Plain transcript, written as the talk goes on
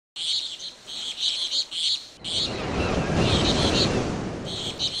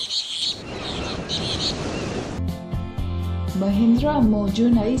Mahindra mojo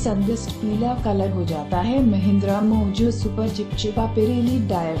नई sunburst पीला colour हो जाता है। महिंद्रा मोजो सुपर चिपचिपा पिरेली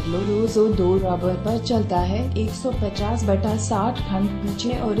डायग्लोरोजो 2 रबर पर चलता है। 150/60 खंड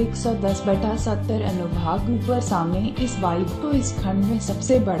पीछे और 110/70 अनुभाग ऊपर सामने। इस बाइक को इस खंड में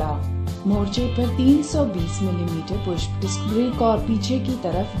सबसे बड़ा मोर्चे पर 320 मिलीमीटर पुश डिस्क ब्रेक और पीछे की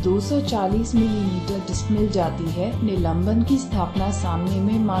तरफ 240 मिलीमीटर डिस्क मिल जाती है। निलंबन की स्थापना सामने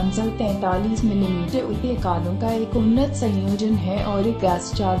में मांसल 43 मिलीमीटर उल्टे कालों का एक उन्नत संयोजन है और एक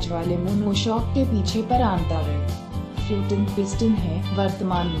गैस चार्ज वाले मोनोशॉक के पीछे पर आंतरिक फ्लोटिंग पिस्टन है।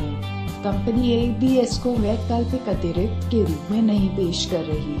 वर्तमान में कंपनी ABS को वैकल्पिक अतिरिक्त के रूप में नहीं पेश कर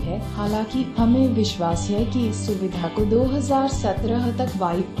रही है। हालांकि हमें विश्वास है कि इस सुविधा को 2017 तक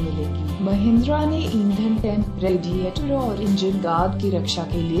बाइक मिलेगी। महिंद्रा ने ईंधन टैंक, रेडिएटर और इंजन गार्ड की रक्षा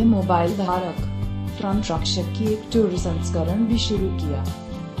के लिए मोबाइल धारक फ्रंट रक्षक की एक टूर संस्करण भी शुरू किया।